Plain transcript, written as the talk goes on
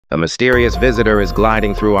A mysterious visitor is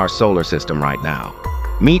gliding through our solar system right now.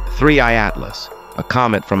 Meet 3I Atlas, a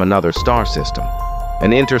comet from another star system.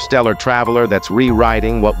 An interstellar traveler that's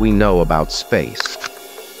rewriting what we know about space.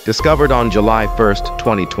 Discovered on July 1st,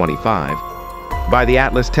 2025, by the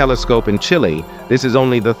Atlas telescope in Chile, this is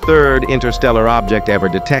only the third interstellar object ever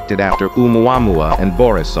detected after Oumuamua and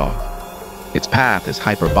Borisov. Its path is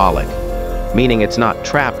hyperbolic, meaning it's not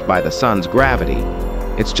trapped by the sun's gravity.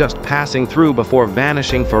 It's just passing through before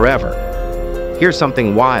vanishing forever. Here's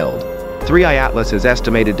something wild. 3I Atlas is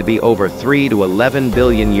estimated to be over 3 to 11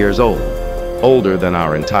 billion years old, older than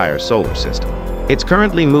our entire solar system. It's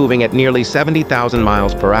currently moving at nearly 70,000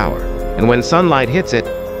 miles per hour, and when sunlight hits it,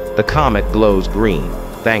 the comet glows green,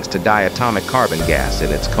 thanks to diatomic carbon gas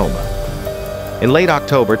in its coma. In late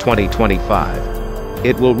October 2025,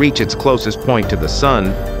 it will reach its closest point to the sun,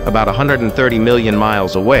 about 130 million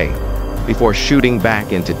miles away, before shooting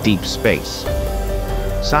back into deep space.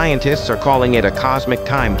 Scientists are calling it a cosmic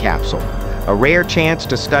time capsule, a rare chance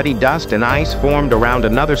to study dust and ice formed around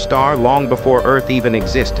another star long before Earth even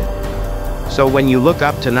existed. So when you look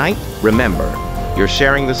up tonight, remember, you're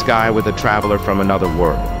sharing the sky with a traveler from another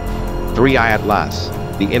world. 3I Atlas,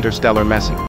 the interstellar messenger.